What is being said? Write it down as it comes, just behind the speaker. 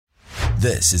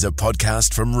This is a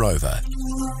podcast from Rover.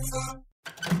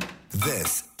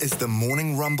 This is the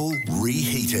Morning Rumble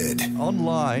Reheated.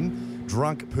 Online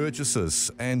drunk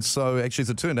purchases. And so, actually, as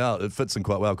it turned out, it fits in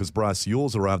quite well because, Bryce,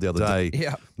 yours arrived the other day.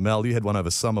 Yeah. Mel, you had one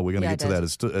over summer. We're going to get to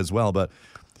that as well. But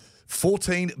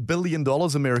 $14 billion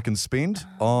Americans spend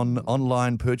on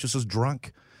online purchases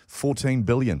drunk. $14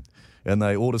 billion. And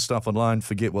they order stuff online,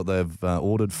 forget what they've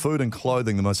ordered. Food and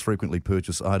clothing, the most frequently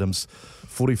purchased items.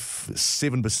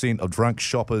 47% of drunk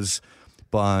shoppers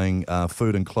buying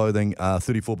food and clothing,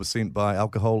 34% buy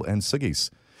alcohol and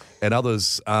ciggies. And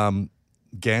others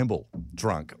gamble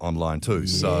drunk online too.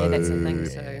 So that's a thing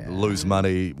too. Lose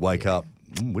money, wake up.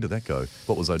 Where did that go?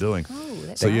 What was I doing?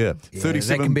 That's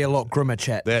 37. That can be a lot grimmer,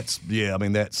 chat. That's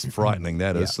frightening,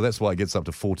 that is. Yeah. So that's why it gets up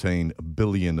to $14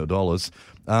 billion.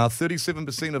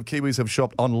 37% of Kiwis have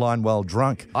shopped online while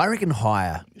drunk. I reckon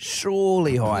higher.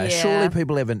 Surely higher. Yeah. Surely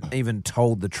people haven't even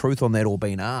told the truth on that or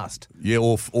been asked. Yeah,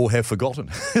 or have forgotten.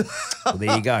 Well,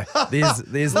 there you go. There's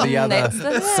the other That's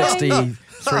the thing.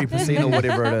 63% or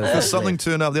whatever it is. Something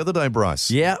turned up the other day, Bryce.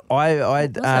 Yeah,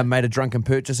 I made a drunken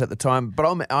purchase at the time, but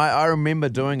I remember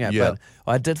doing it. Yeah. But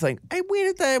I did think, hey,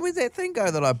 where'd that thing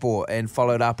go that I bought? And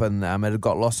followed up, and it had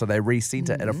got lost, so they resent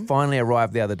it. And it finally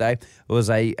arrived the other day. It was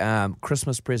a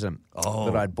Christmas present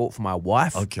that I'd bought for my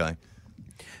wife. Okay.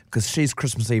 Because she's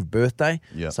Christmas Eve birthday.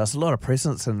 Yeah. So it's a lot of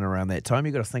presents in and around that time.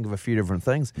 You've got to think of a few different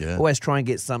things. Yeah. Always try and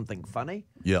get something funny.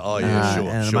 Yeah, oh yeah,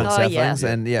 And sure. amongst Oh, our yeah. things.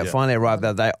 And Yeah. finally arrived the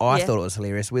other day. I Yeah. thought it was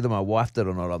hilarious. Whether my wife did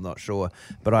or not, I'm not sure.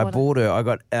 But I bought her. I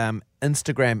got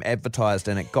Instagram advertised,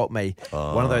 and it got me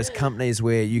one of those companies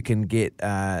where you can get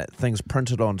things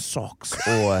printed on socks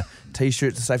or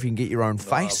T-shirts and stuff. You can get your own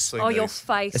face. Oh, your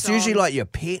face. It's usually like your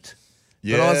pet.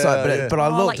 Yeah, but I was like, yeah. but I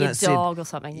looked like and your it said, dog or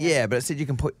something. yeah, but it said you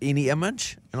can put any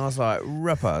image, and I was like,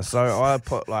 ripper. So I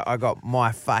put I got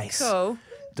my face, Cool.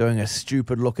 doing a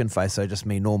stupid looking face, so just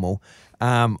me normal,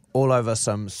 all over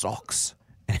some socks,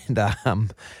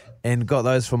 and got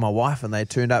those for my wife, and they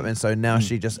turned up, and so now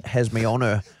she just has me on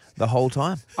her the whole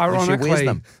time. And she wears Ironically,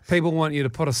 them. people want you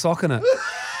to put a sock in it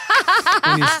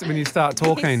when you start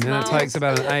talking, and it smells. takes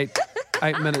about an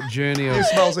 8-minute journey of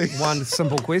one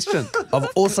simple question. I've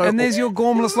also And there's your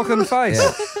gormless looking face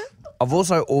I've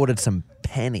also ordered some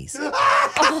panties.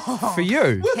 for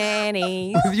you,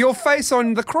 Penny. with your face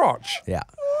on the crotch. Yeah,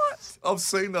 I've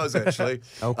seen those actually.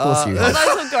 of course you have.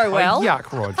 Those will go well. Oh,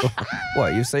 yuck, Rog.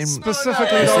 What you've seen?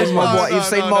 Specifically You've those seen my, ones. you've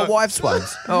seen my wife's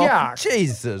ones. Oh, Yuck.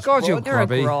 Jesus! God, you're Rod. You're a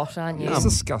grubby. grot, aren't you? It's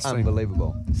disgusting.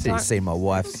 Unbelievable. See my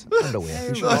wife's underwear.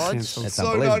 Rog. That's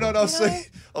So unbelievable.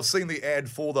 I've seen the ad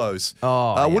for those.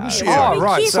 Oh, Wouldn't yeah. she? Oh,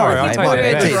 right, careful sorry, with I'll Hey, take my that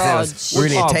bad. back. Geez, that Rog. was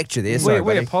really Oh, attacked you there. Sorry,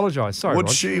 we buddy. apologise. Sorry, Would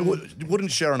Rog. she?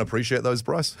 Wouldn't Sharon appreciate those,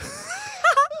 Bryce?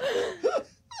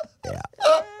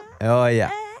 Oh, yeah.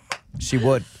 She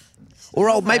would.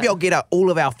 Or maybe I'll get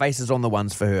all of our faces on the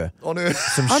ones for her. On her.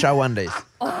 Some show undies.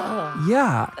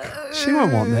 Yeah, she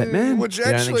won't want that, man. Which You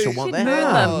don't think actually, she'll want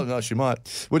that? Oh, no, she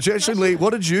might. Which actually,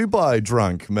 what did you buy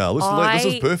drunk, Mel? This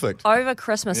is perfect. Over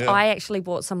Christmas, Yeah. I actually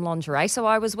bought some lingerie. So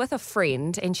I was with a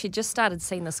friend, and she just started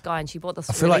seeing this guy, and she bought this.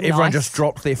 I feel like everyone just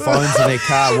dropped their phones in their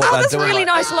car. What they're It's doing. really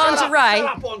like, nice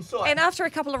lingerie. And after a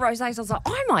couple of rosés, I was like,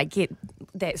 I might get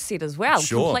that set as well.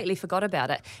 Sure. Completely forgot about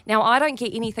it. Now, I don't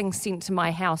get anything sent to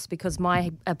my house because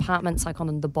my apartment's like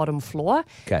on the bottom floor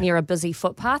near a busy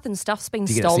footpath, and stuff's been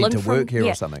Do you get it stolen sent to from work here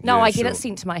or something? No, Yeah, I get sure. it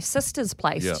sent to my sister's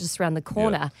place Yeah. just around the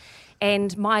corner.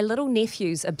 And my little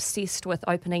nephew's obsessed with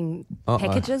opening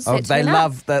packages. Oh, that they turn up.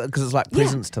 love that because it's like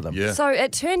presents to them. Yeah. So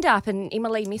it turned up, and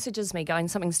Emily messages me going,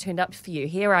 something's turned up for you.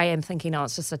 Here I am thinking, oh,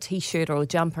 it's just a T-shirt or a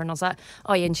jumper. And I was like,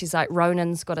 oh, yeah. And she's like,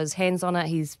 Ronan's got his hands on it.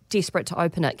 He's desperate to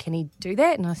open it. Can he do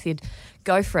that? And I said,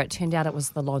 go for it. Turned out it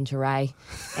was the lingerie.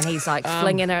 And he's like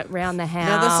flinging it around the house.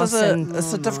 Now, this and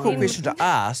is a difficult question to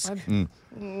ask. And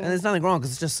there's nothing wrong because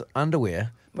it's just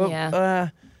underwear. But Yeah.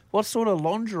 what sort of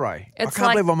lingerie? It's I can't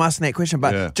like- believe I'm asking that question,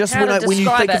 but Yeah. just how to when you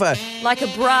describe think of it, a... like a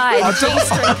bride,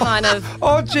 G-string kind of,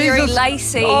 Oh, very Jesus.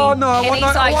 lacy. Oh, no, I and want he's no-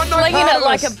 I like want no flinging part it of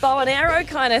like this. a bow and arrow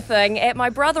kind of thing at my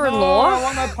Oh, brother-in-law. I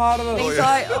want no part of it. He's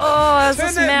like, oh, it Turn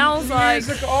smells that like...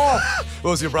 music off.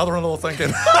 What was your brother-in-law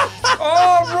thinking?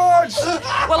 Oh, Rog.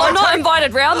 Well, I'm not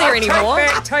invited round there anymore.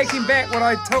 Taking back what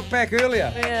I took back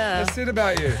earlier. Yeah. I said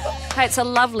about you. Hey, it's a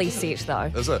lovely set, though.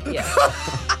 Is it? Yeah.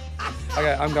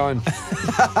 Okay, I'm going.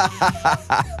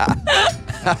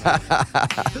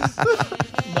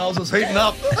 Mel's is heating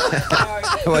up.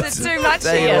 What's- Is it too much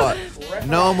tell you here? what,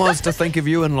 no one wants to think of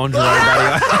you in lingerie, buddy.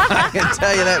 I can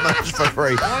tell you that much for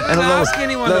free. And a ask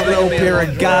anyone to little think of me pair in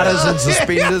of garters and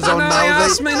suspenders on No one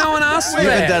asked Melzy. me. No one asked me You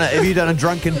haven't that. done it. Have you done a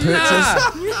drunken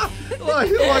purchase? Nah.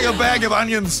 like a bag of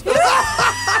onions.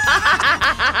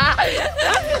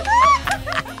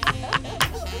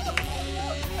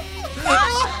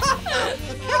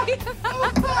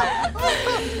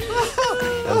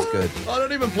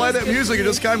 didn't play that music. It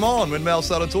just came on when Mel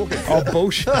started talking. Oh,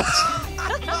 bullshit.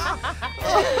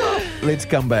 Let's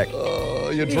come back.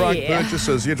 Your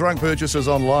drunk purchases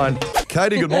online.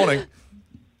 Katie, good morning.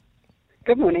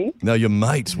 Good morning. Now, your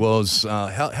mate was,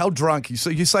 how drunk, you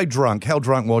say drunk, how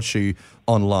drunk was she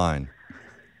online?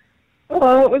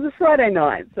 Well, it was a Friday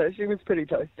night, so she was pretty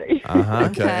toasty.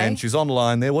 Okay, and she's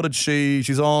online there. What did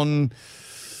she's on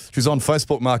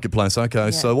Facebook Marketplace.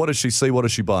 Okay, so what does she see? What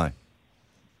does she buy?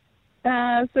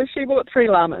 So she bought 3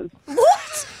 llamas.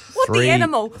 What? What the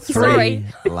animal? Three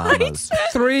llamas.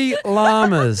 3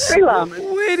 llamas. 3 llamas.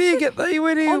 Where do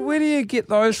you get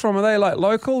those from? Are they like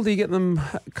local? Do you get them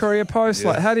courier post?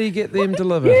 Like, how do you get them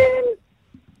delivered? Yeah,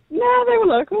 no, they were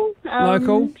local.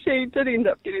 Local? She did end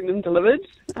up getting them delivered.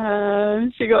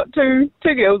 She got two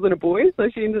girls and a boy, so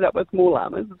she ended up with more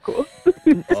llamas, of course.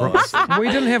 We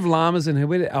didn't have llamas in here.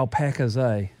 We had alpacas,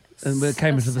 eh? And we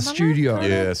came into the studio.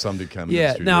 Yeah, somebody came in the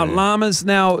Yeah. studio. Now llamas.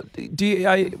 Now, do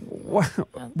you?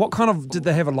 What kind of did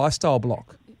they have a lifestyle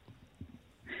block?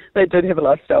 They did have a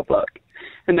lifestyle block.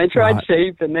 And they tried Right.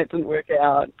 sheep, and that didn't work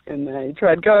out. And they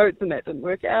tried goats, and that didn't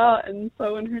work out. And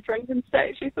so in her drunken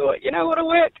state, she thought, you know what'll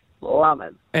work?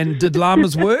 Llamas. And did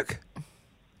llamas work?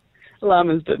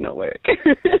 Llamas did not work.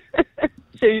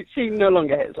 She no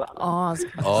longer has llamas. Oh, I was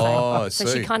gonna Oh, I say.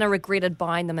 So she see. kind of regretted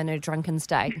buying them in her drunken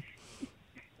state.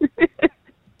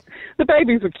 The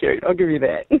babies were cute, I'll give you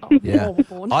that. Yeah. Oh,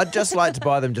 born. I'd just like to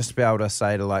buy them just to be able to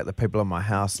say to like the people in my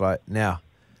house, like, now,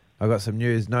 I've got some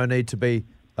news. No need to be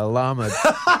a llama.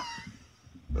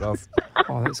 But I've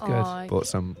Oh, that's good. Oh, bought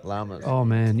some llamas. Oh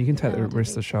man, you can take the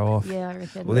rest of the show off. yeah, I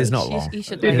reckon. Well, there's not You- long. You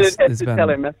should You do. did have It's to been- tell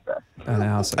her, mister. An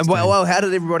hour 16. And well, how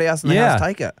did everybody else in the Yeah. house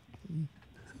take it?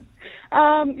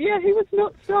 Yeah, he was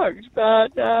not stoked,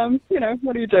 but,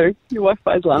 what do? Your wife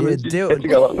buys llamas, you just have to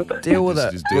go along with it. Deal with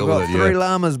it. Just deal We've with got it, 3 yeah.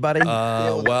 llamas, buddy.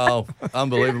 Wow,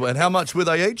 unbelievable. And how much were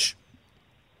they each?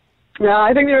 No,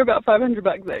 I think they're about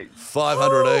 $500 each.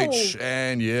 500 each.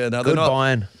 And yeah, now they're Good not.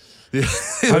 buying. Yeah.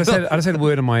 I just had a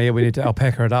word in my ear. We need to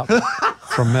alpaca it up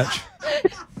from Mitch,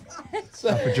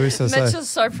 our producer. Mitch So. is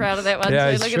so proud of that one Yeah,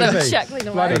 too. he Look should at him be. chuckling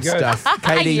away. Bloody good. Stuff.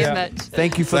 Katie, Yeah, Mitch.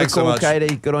 thank you for Thanks the so call, much.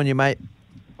 Katie. Good on you, mate.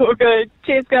 All good.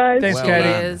 Cheers, guys. Thanks, Well Katie.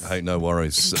 done. Cheers. Hey, no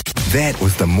worries. That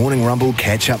was the Morning Rumble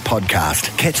Catch-Up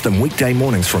Podcast. Catch them weekday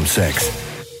mornings from 6.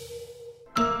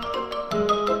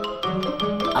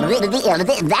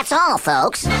 That's all,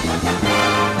 folks.